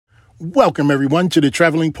Welcome, everyone, to the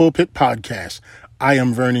Traveling Pulpit Podcast. I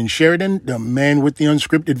am Vernon Sheridan, the man with the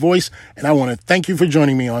unscripted voice, and I want to thank you for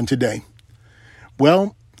joining me on today.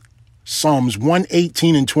 Well, Psalms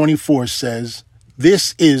 118 and 24 says,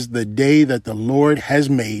 "This is the day that the Lord has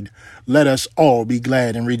made. Let us all be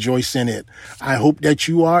glad and rejoice in it." I hope that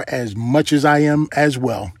you are as much as I am as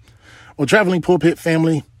well. Well, Traveling Pulpit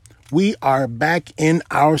family, we are back in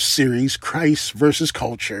our series, Christ versus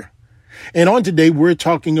Culture. And on today, we're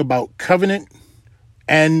talking about covenant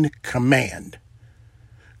and command.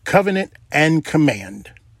 Covenant and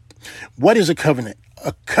command. What is a covenant?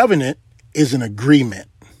 A covenant is an agreement.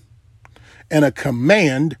 And a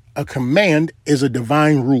command is a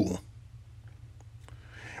divine rule.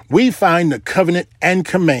 We find the covenant and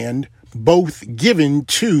command both given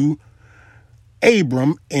to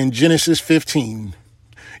Abram in Genesis 15.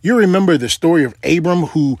 You remember the story of Abram,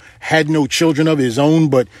 who had no children of his own,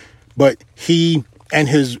 but he and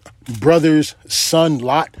his brother's son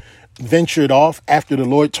Lot ventured off after the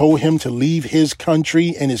Lord told him to leave his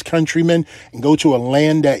country and his countrymen and go to a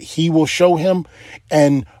land that he will show him.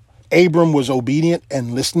 And Abram was obedient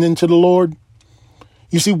and listening to the Lord.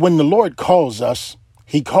 You see, when the Lord calls us,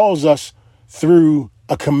 he calls us through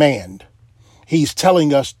a command. He's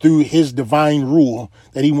telling us through his divine rule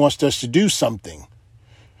that he wants us to do something.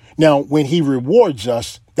 Now, when he rewards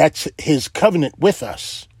us, that's his covenant with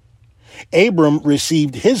us. Abram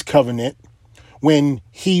received his covenant when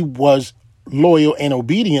he was loyal and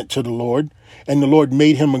obedient to the Lord, and the Lord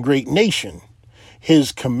made him a great nation.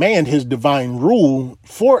 His command, his divine rule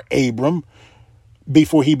for Abram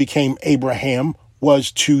before he became Abraham,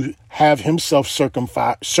 was to have himself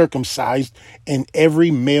circumcised and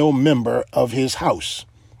every male member of his house.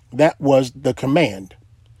 That was the command.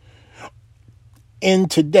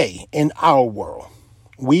 And today, in our world,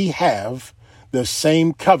 we have the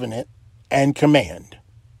same covenant and command.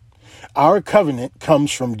 Our covenant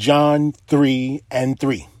comes from John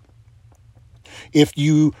 3:3. If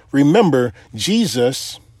you remember,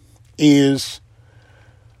 Jesus is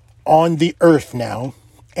on the earth now,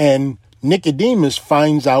 and Nicodemus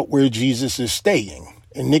finds out where Jesus is staying.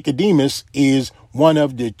 And Nicodemus is one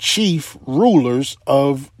of the chief rulers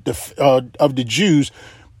of the Jews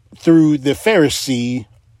through the Pharisee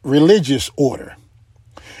religious order.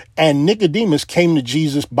 And Nicodemus came to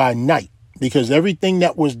Jesus by night, because everything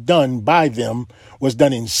that was done by them was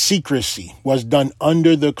done in secrecy, was done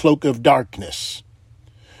under the cloak of darkness,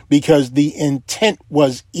 because the intent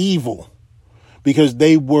was evil, because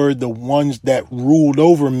they were the ones that ruled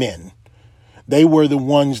over men. They were the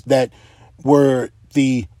ones that were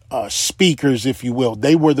the speakers, if you will.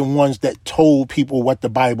 They were the ones that told people what the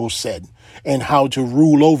Bible said and how to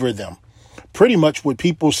rule over them. Pretty much what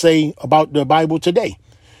people say about the Bible today,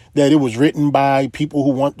 that it was written by people who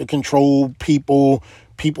want to control people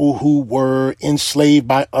who were enslaved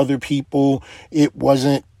by other people. It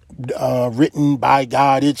wasn't written by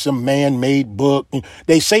God. It's a man-made book.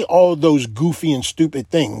 They say all those goofy and stupid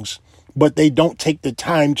things, but they don't take the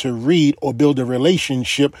time to read or build a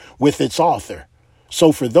relationship with its author.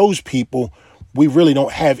 So for those people, we really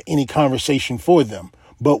don't have any conversation for them.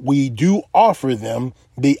 But we do offer them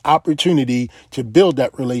the opportunity to build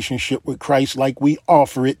that relationship with Christ like we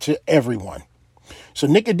offer it to everyone. So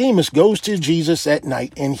Nicodemus goes to Jesus at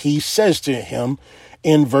night, and he says to him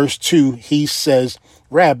in verse 2, he says,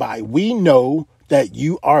 "Rabbi, we know that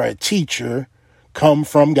you are a teacher come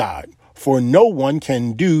from God, for no one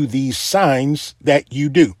can do these signs that you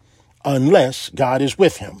do unless God is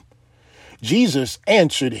with him." Jesus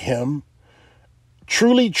answered him,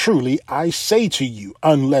 "Truly, truly, I say to you,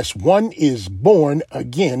 unless one is born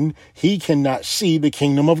again, he cannot see the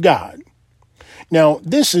kingdom of God." Now,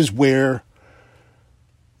 this is where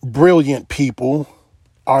brilliant people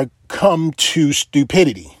are come to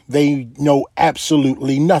stupidity. They know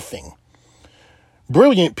absolutely nothing.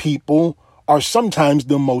 Brilliant people are sometimes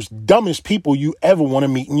the most dumbest people you ever want to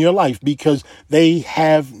meet in your life, because they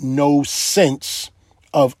have no sense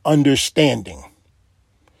of understanding.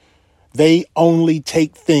 They only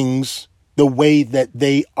take things the way that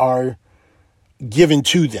they are given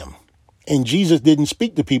to them. And Jesus didn't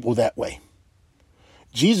speak to people that way.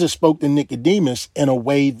 Jesus spoke to Nicodemus in a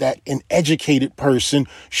way that an educated person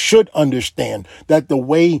should understand, that the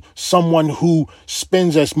way someone who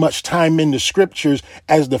spends as much time in the scriptures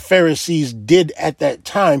as the Pharisees did at that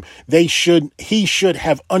time, he should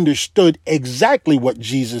have understood exactly what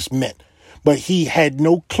Jesus meant. But he had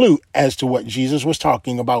no clue as to what Jesus was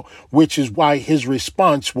talking about, which is why his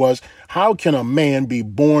response was, "How can a man be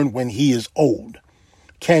born when he is old?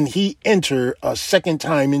 Can he enter a second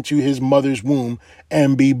time into his mother's womb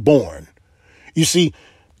and be born?" You see,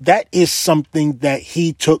 That is something that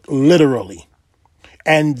he took literally.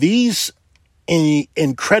 And these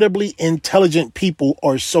incredibly intelligent people,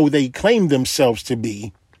 or so they claim themselves to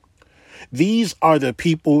be, these are the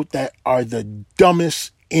people that are the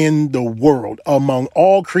dumbest in the world among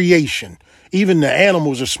all creation. Even the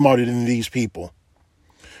animals are smarter than these people,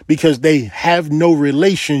 because they have no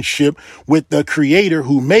relationship with the creator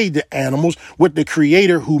who made the animals, with the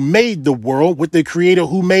creator who made the world, with the creator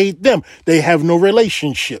who made them. They have no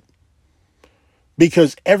relationship,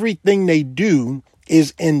 because everything they do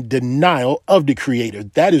is in denial of the creator.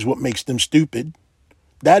 That is what makes them stupid.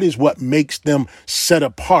 That is what makes them set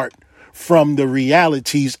apart from the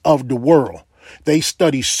realities of the world. They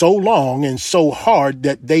study so long and so hard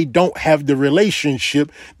that they don't have the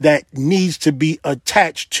relationship that needs to be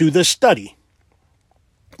attached to the study,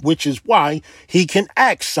 which is why he can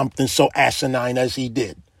act something so asinine as he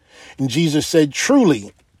did. And Jesus said,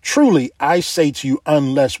 truly, truly, I say to you,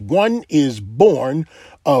 unless one is born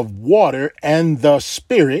of water and the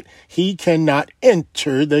Spirit, he cannot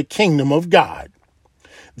enter the kingdom of God.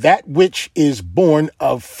 That which is born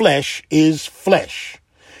of flesh is flesh,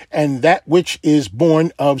 and that which is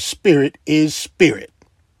born of spirit is spirit.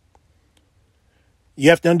 You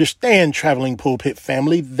have to understand, Traveling Pulpit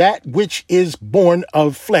family, that which is born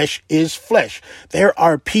of flesh is flesh. There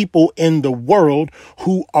are people in the world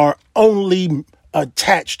who are only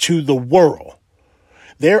attached to the world.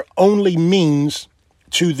 Their only means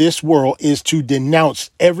to this world is to denounce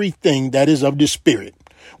everything that is of the spirit,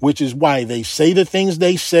 which is why they say the things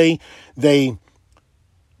they say, they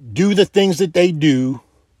do the things that they do,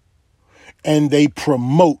 and they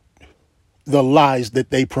promote the lies that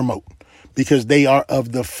they promote, because they are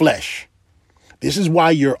of the flesh. This is why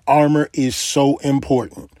your armor is so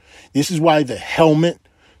important. This is why the helmet,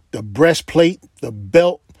 the breastplate, the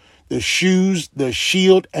belt, the shoes, the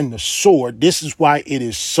shield, and the sword, this is why it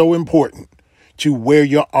is so important to wear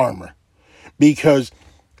your armor. Because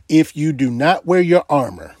if you do not wear your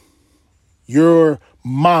armor, your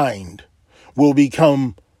mind will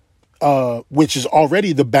become, which is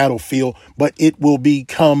already the battlefield, but it will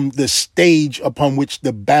become the stage upon which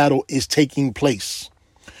the battle is taking place.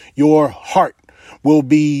 Your heart will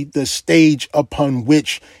be the stage upon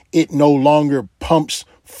which it no longer pumps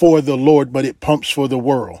for the Lord, but it pumps for the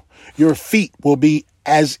world. Your feet will be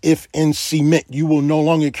as if in cement. You will no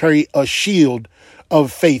longer carry a shield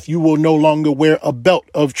of faith. You will no longer wear a belt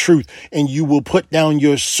of truth, and you will put down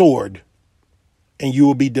your sword, and you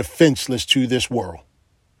will be defenseless to this world.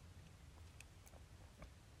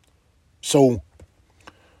 So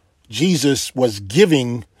Jesus was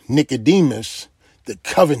giving Nicodemus the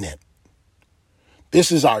covenant.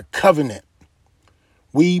 This is our covenant.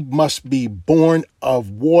 We must be born of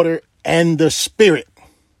water and the Spirit.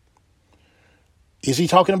 Is he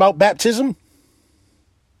talking about baptism?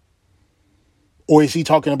 Or is he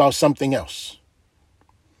talking about something else?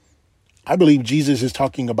 I believe Jesus is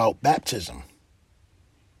talking about baptism.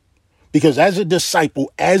 Because as a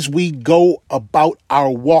disciple, as we go about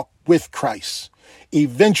our walk with Christ,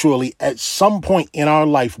 eventually at some point in our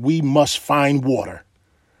life, we must find water.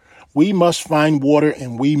 We must find water,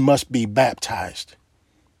 and we must be baptized.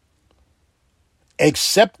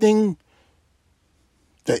 Accepting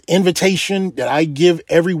the invitation that I give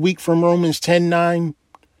every week from Romans 10:9,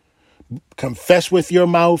 confess with your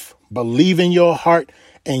mouth, believe in your heart,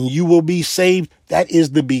 and you will be saved. That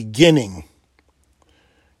is the beginning.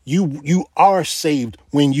 You are saved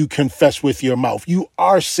when you confess with your mouth. You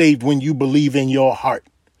are saved when you believe in your heart.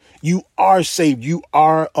 You are saved. You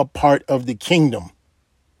are a part of the kingdom.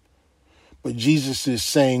 But Jesus is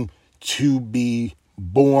saying to be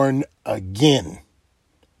born again.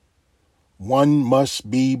 One must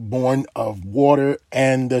be born of water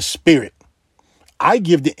and the Spirit. I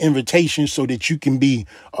give the invitation so that you can be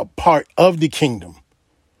a part of the kingdom.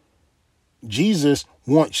 Jesus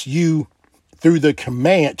wants you through the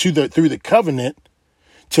command, through the covenant,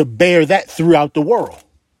 to bear that throughout the world.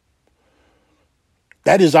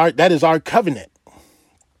 That is our covenant.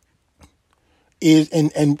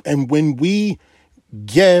 And when we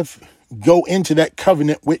go into that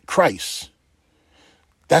covenant with Christ,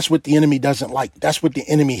 that's what the enemy doesn't like. That's what the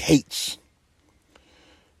enemy hates.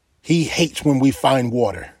 He hates when we find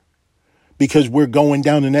water, because we're going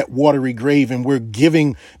down in that watery grave and we're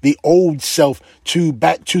giving the old self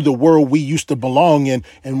back to the world we used to belong in.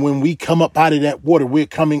 And when we come up out of that water, we're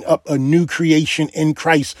coming up a new creation in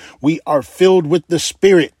Christ. We are filled with the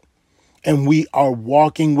Spirit, and we are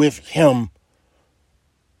walking with him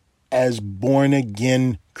as born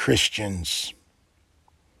again Christians.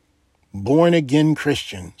 Born again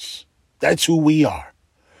Christians. That's who we are.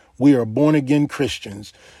 We are born again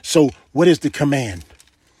Christians. So what is the command?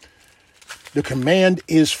 The command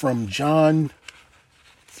is from John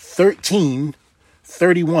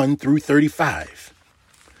 13:31 through 35.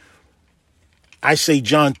 I say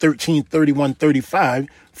John 13:31-35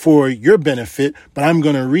 for your benefit, but I'm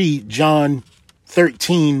going to read John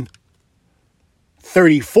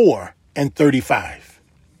 13:34 and 35.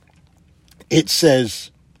 It says,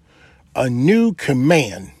 a new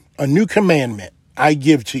commandment I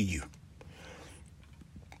give to you,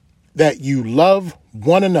 that you love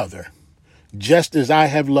one another just as I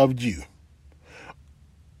have loved you.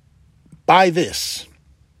 By this,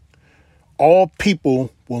 all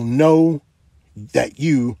people will know that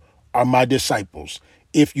you are my disciples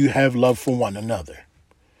if you have love for one another.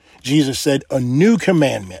 Jesus said, a new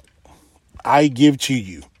commandment I give to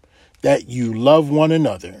you, that you love one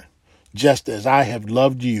another just as I have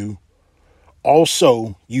loved you.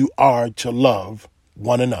 Also, you are to love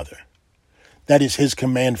one another. That is his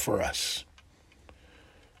command for us.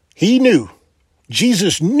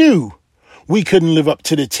 Jesus knew we couldn't live up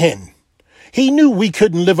to the 10. He knew we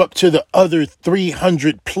couldn't live up to the other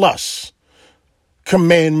 300 plus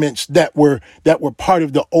commandments that were part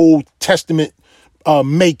of the Old Testament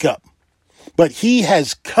makeup. But he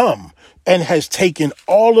has come and has taken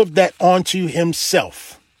all of that onto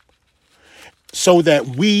himself so that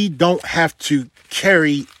we don't have to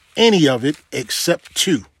carry any of it except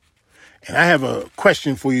 2. And I have a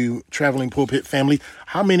question for you, Traveling Pulpit family.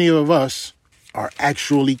 How many of us are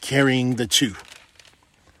actually carrying the 2?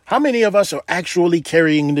 How many of us are actually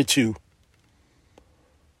carrying the 2?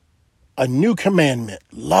 A new commandment,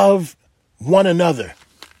 love one another.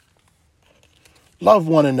 Love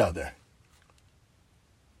one another.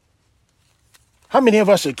 How many of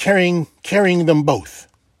us are carrying them both?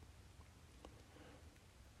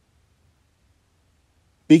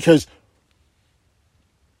 Because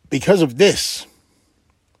of this,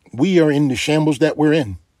 we are in the shambles that we're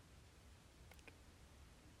in.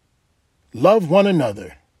 Love one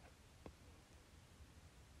another.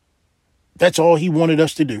 That's all he wanted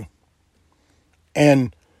us to do.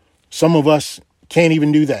 And some of us can't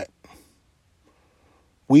even do that.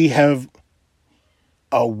 We have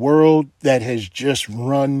a world that has just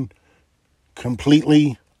run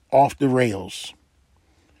completely off the rails.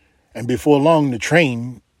 And before long, the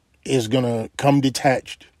train is going to come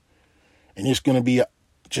detached. And it's going to be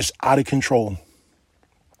just out of control.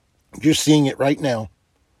 You're seeing it right now.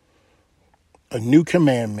 A new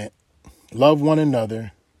commandment, love one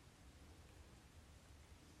another,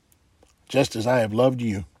 just as I have loved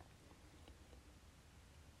you.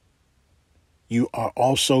 You are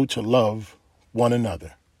also to love one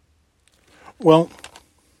another. Well,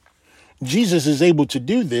 Jesus is able to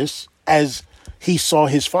do this as he saw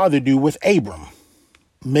his father do with Abram.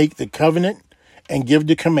 Make the covenant and give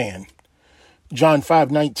the command. John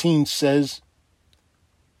 5:19 says,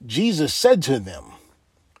 Jesus said to them,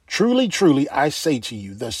 truly, truly, I say to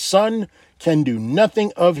you, the Son can do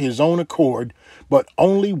nothing of his own accord, but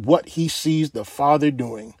only what he sees the Father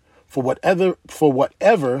doing. For whatever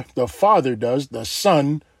the Father does, the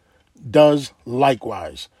Son does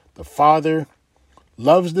likewise. The Father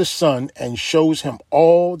loves the Son and shows him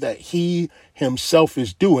all that he himself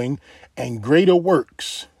is doing, and greater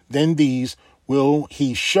works than these will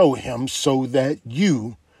he show him, so that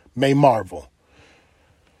you may marvel.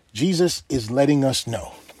 Jesus is letting us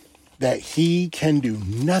know that he can do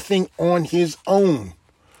nothing on his own,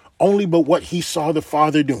 only but what he saw the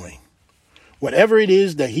Father doing. Whatever it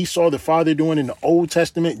is that he saw the Father doing in the Old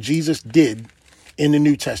Testament, Jesus did in the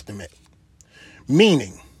New Testament.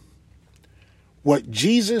 Meaning, what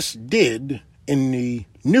Jesus did in the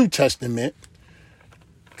New Testament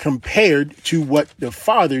compared to what the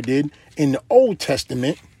Father did in the Old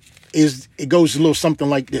Testament it goes a little something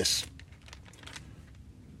like this.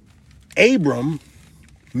 Abram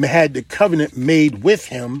had the covenant made with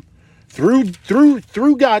him through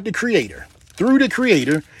God the Creator. Through the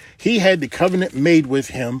Creator, he had the covenant made with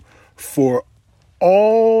him for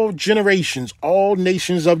all generations, all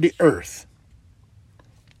nations of the earth.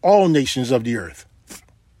 All nations of the earth.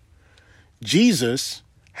 Jesus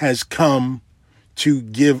has come to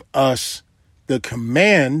give us the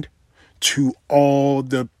command to all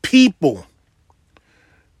the people.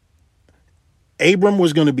 Abram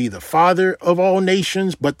was going to be the father of all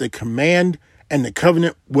nations, but the command and the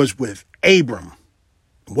covenant was with Abram.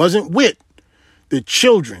 It wasn't with the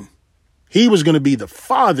children. He was going to be the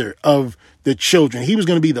father of the children. He was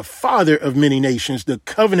going to be the father of many nations. The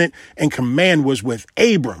covenant and command was with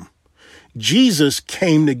Abram. Jesus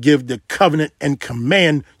came to give the covenant and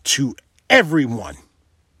command to everyone.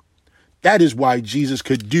 That is why Jesus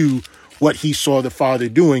could do what he saw the Father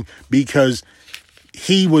doing, because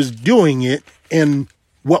he was doing it in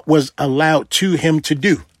what was allowed to him to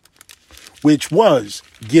do, which was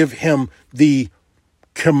give him the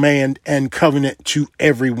command and covenant to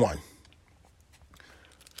everyone.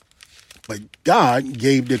 But God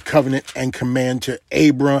gave the covenant and command to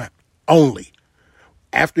Abram only.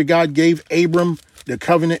 After God gave Abram the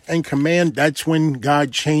covenant and command, that's when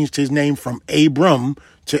God changed his name from Abram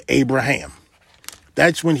to Abraham.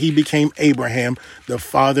 That's when he became Abraham, the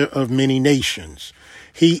father of many nations.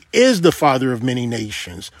 He is the father of many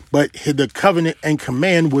nations, but the covenant and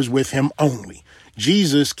command was with him only.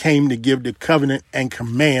 Jesus came to give the covenant and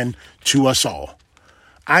command to us all.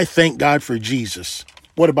 I thank God for Jesus.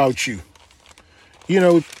 What about you? You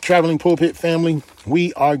know, Traveling Pulpit family,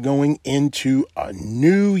 we are going into a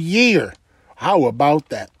new year. How about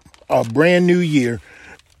that? A brand new year.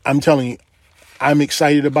 I'm telling you, I'm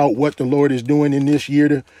excited about what the Lord is doing in this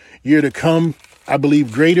year to come. I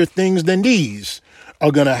believe greater things than these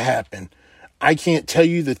are going to happen. I can't tell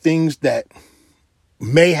you the things that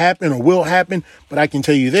may happen or will happen, but I can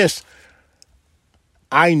tell you this.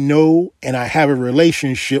 I know and I have a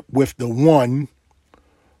relationship with the one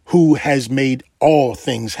who has made all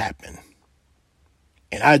things happen.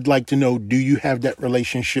 And I'd like to know, do you have that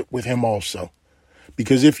relationship with him also?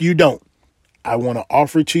 Because if you don't, I want to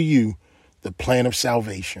offer to you the plan of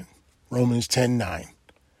salvation. Romans 10:9.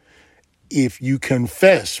 If you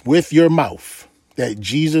confess with your mouth that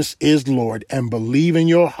Jesus is Lord and believe in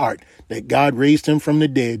your heart that God raised him from the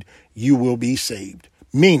dead, you will be saved.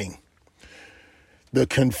 Meaning, the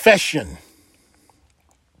confession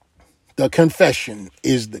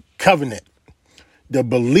is the covenant. The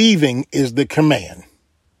believing is the command.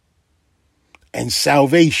 And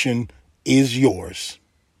salvation is yours.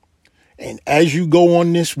 And as you go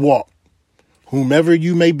on this walk, whomever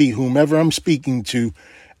you may be, whomever I'm speaking to,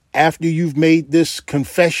 after you've made this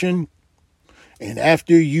confession and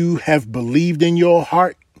after you have believed in your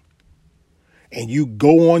heart and you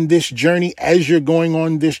go on this journey, as you're going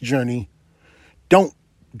on this journey, don't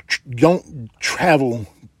travel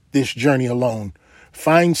this journey alone.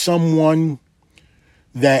 Find someone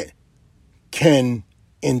that can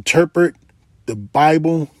interpret the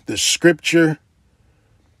Bible, the scripture,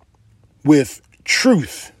 with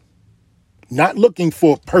truth, not looking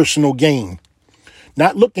for personal gain,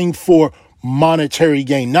 not looking for monetary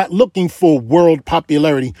gain, not looking for world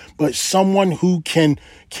popularity, but someone who can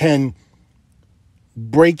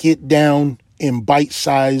break it down in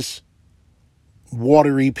bite-sized,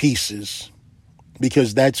 watery pieces,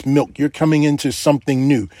 because that's milk. You're coming into something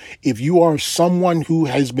new. If you are someone who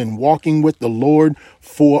has been walking with the Lord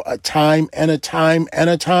for a time and a time and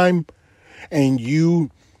a time, and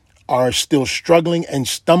you are still struggling and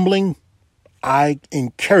stumbling, I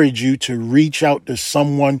encourage you to reach out to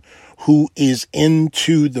someone who is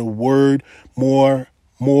into the word more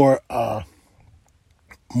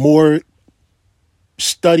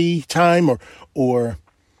study time or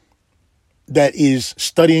that is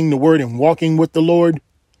studying the word and walking with the Lord.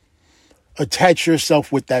 Attach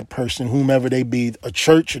yourself with that person, whomever they be, a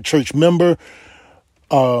church member,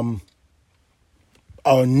 a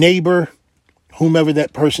neighbor, whomever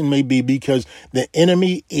that person may be, because the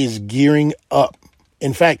enemy is gearing up.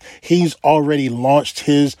 In fact, he's already launched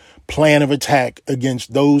his plan of attack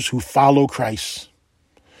against those who follow Christ,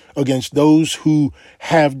 against those who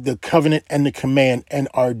have the covenant and the command and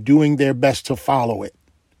are doing their best to follow it.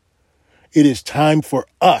 It is time for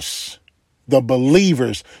us, the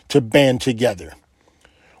believers, to band together.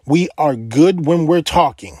 We are good when we're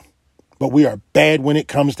talking, but we are bad when it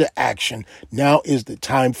comes to action. Now is the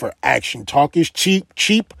time for action. Talk is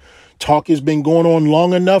cheap. Talk has been going on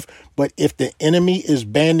long enough. But if the enemy is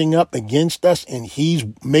banding up against us and he's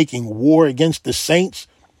making war against the saints,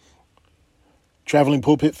 Traveling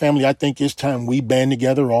Pulpit family, I think it's time we band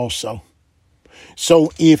together also.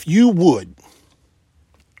 So if you would,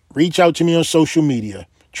 reach out to me on social media,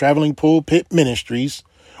 Traveling Pulpit Ministries,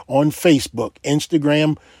 on Facebook,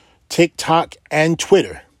 Instagram, TikTok, and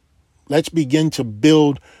Twitter. Let's begin to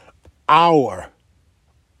build our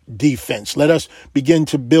defense. Let us begin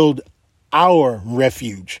to build our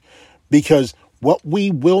refuge, because what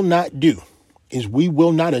we will not do is we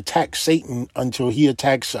will not attack Satan until he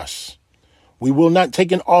attacks us. We will not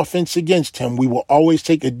take an offense against him. We will always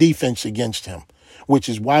take a defense against him, which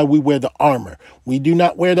is why we wear the armor. We do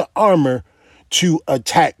not wear the armor to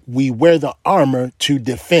attack. We wear the armor to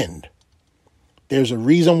defend. There's a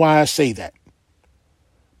reason why I say that.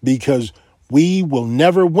 Because we will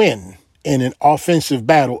never win in an offensive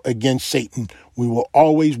battle against Satan. We will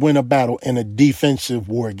always win a battle in a defensive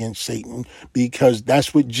war against Satan, because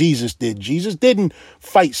that's what Jesus did. Jesus didn't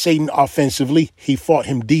fight Satan offensively. He fought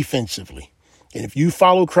him defensively. And if you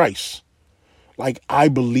follow Christ, like I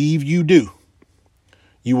believe you do,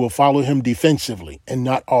 you will follow him defensively and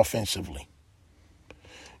not offensively.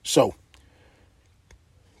 So,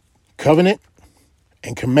 covenant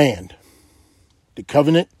and command. The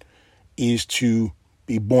covenant is to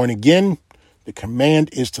be born again. The command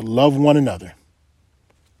is to love one another.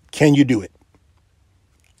 Can you do it?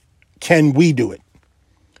 Can we do it?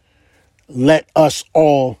 Let us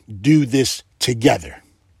all do this together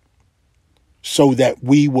so that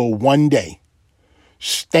we will one day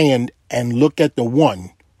stand and look at the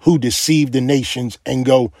one who deceived the nations and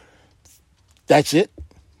go, that's it.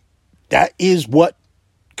 That is what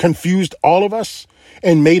confused all of us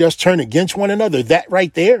and made us turn against one another. That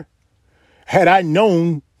right there. Had I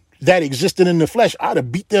known that existed in the flesh, I'd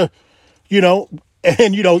have beat the,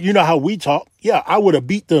 and you know how we talk. Yeah, I would have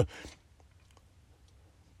beat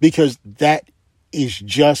because that is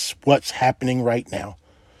just what's happening right now.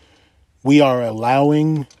 We are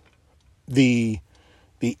allowing the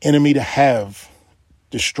enemy to have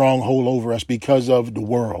the stronghold over us because of the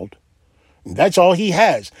world. That's all he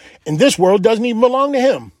has. And this world doesn't even belong to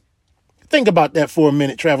him. Think about that for a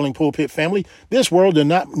minute, Traveling Pulpit family. This world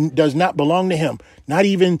does not belong to him. Not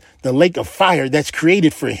even the lake of fire that's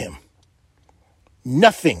created for him.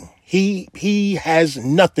 Nothing. He has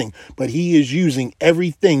nothing, but he is using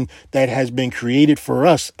everything that has been created for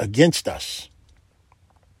us against us.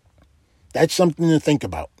 That's something to think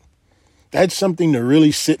about. That's something to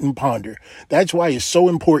really sit and ponder. That's why it's so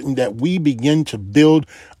important that we begin to build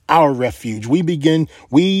our refuge. We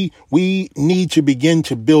need to begin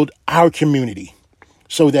to build our community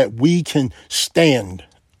so that we can stand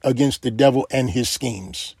against the devil and his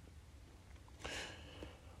schemes.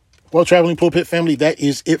 Well, Traveling Pulpit family, that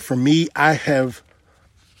is it for me. I have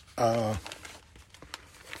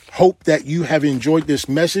hope that you have enjoyed this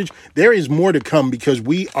message. There is more to come because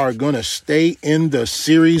we are going to stay in the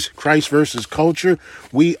series Christ versus Culture.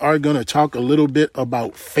 We are going to talk a little bit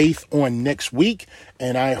about faith on next week,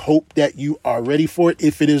 and I hope that you are ready for it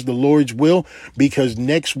if it is the Lord's will, because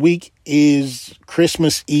next week is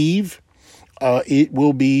Christmas Eve. It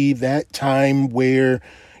will be that time where,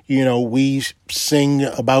 we sing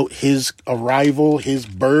about his arrival, his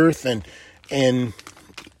birth, and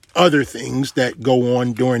other things that go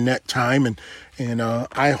on during that time. And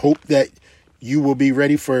I hope that you will be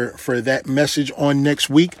ready for that message on next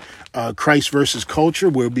week. Christ versus Culture.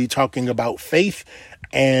 We'll be talking about faith,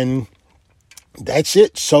 and that's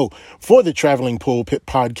it. So for the Traveling Pulpit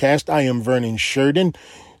podcast, I am Vernon Sheridan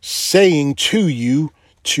saying to you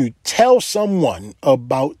to tell someone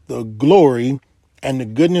about the glory and the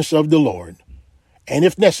goodness of the Lord. And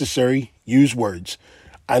if necessary, use words.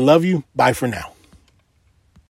 I love you. Bye for now.